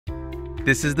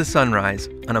This is the sunrise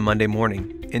on a Monday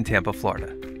morning in Tampa,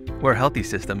 Florida, where Healthy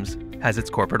Systems has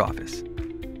its corporate office.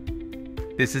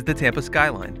 This is the Tampa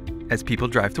skyline as people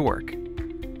drive to work.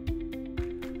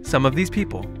 Some of these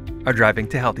people are driving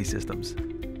to Healthy Systems.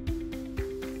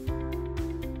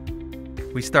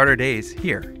 We start our days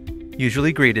here,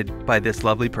 usually greeted by this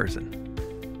lovely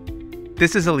person.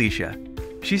 This is Alicia.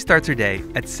 She starts her day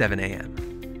at 7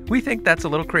 a.m. We think that's a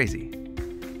little crazy.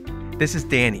 This is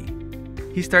Danny.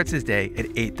 He starts his day at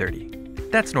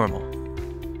 8:30. That's normal.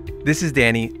 This is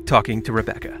Danny talking to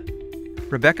Rebecca.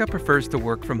 Rebecca prefers to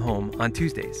work from home on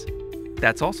Tuesdays.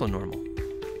 That's also normal.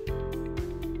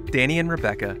 Danny and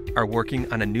Rebecca are working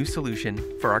on a new solution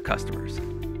for our customers.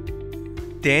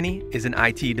 Danny is an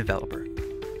IT developer.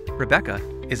 Rebecca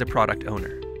is a product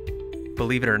owner.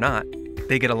 Believe it or not,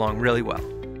 they get along really well,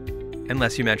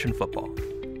 unless you mention football,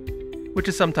 which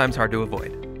is sometimes hard to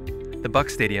avoid. The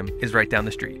Bucs Stadium is right down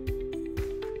the street.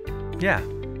 Yeah,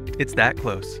 it's that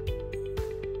close.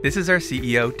 This is our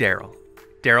CEO, Daryl.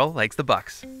 Daryl likes the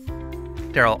Bucs.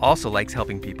 Daryl also likes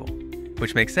helping people,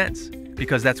 which makes sense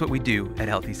because that's what we do at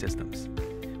Healthy Systems.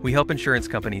 We help insurance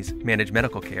companies manage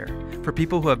medical care for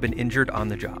people who have been injured on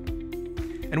the job.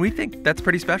 And we think that's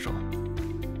pretty special.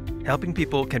 Helping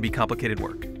people can be complicated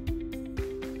work.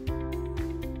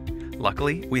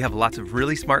 Luckily, we have lots of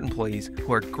really smart employees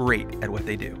who are great at what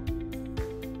they do.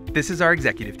 This is our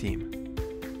executive team.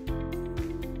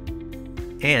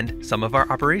 And some of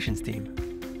our operations team.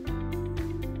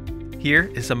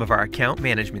 Here is some of our account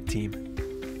management team.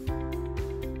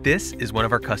 This is one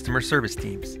of our customer service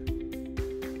teams.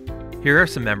 Here are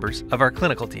some members of our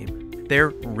clinical team. They're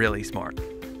really smart.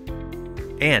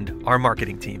 And our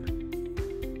marketing team.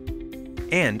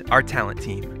 And our talent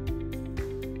team.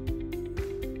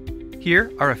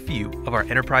 Here are a few of our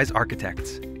enterprise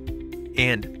architects.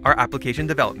 And our application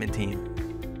development team.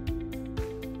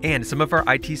 And some of our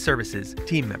IT services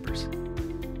team members.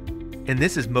 And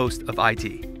this is most of IT.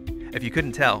 If you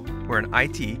couldn't tell, we're an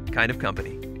IT kind of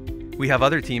company. We have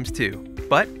other teams too,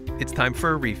 but it's time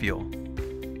for a refuel.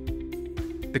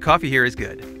 The coffee here is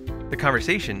good. The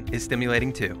conversation is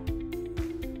stimulating too.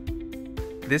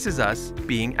 This is us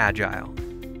being agile.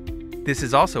 This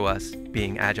is also us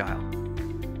being agile.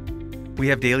 We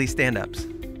have daily stand-ups,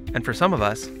 and for some of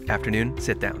us, afternoon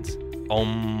sit-downs.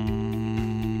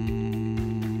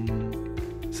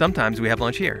 Sometimes we have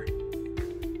lunch here.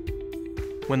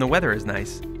 When the weather is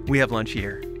nice, we have lunch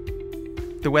here.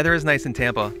 The weather is nice in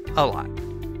Tampa a lot.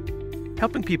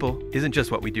 Helping people isn't just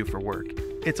what we do for work,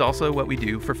 it's also what we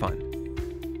do for fun.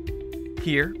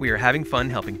 Here, we are having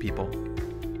fun helping people.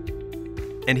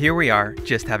 And here we are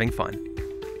just having fun.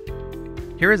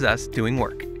 Here is us doing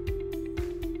work.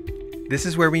 This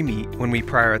is where we meet when we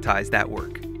prioritize that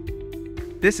work.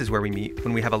 This is where we meet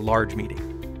when we have a large meeting.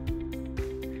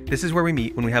 This is where we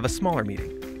meet when we have a smaller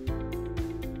meeting.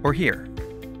 Or here.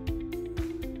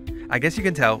 I guess you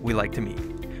can tell we like to meet.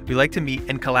 We like to meet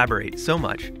and collaborate so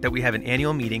much that we have an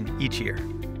annual meeting each year.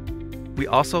 We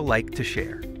also like to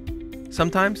share.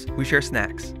 Sometimes we share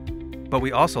snacks, but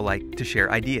we also like to share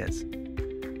ideas.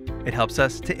 It helps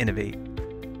us to innovate.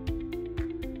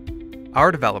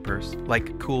 Our developers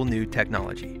like cool new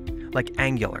technology, like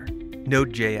Angular,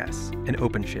 Node.js, and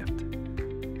OpenShift.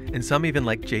 And some even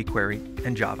like jQuery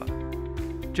and Java.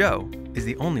 Joe is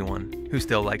the only one who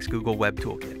still likes Google Web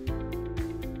Toolkit.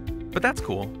 But that's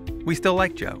cool. We still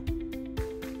like Joe.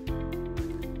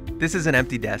 This is an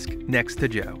empty desk next to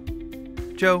Joe.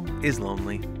 Joe is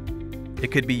lonely.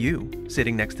 It could be you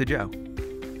sitting next to Joe,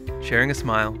 sharing a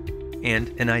smile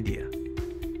and an idea.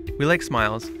 We like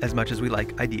smiles as much as we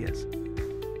like ideas,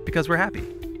 because we're happy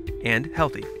and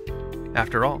healthy.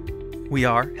 After all, we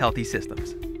are Healthy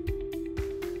Systems.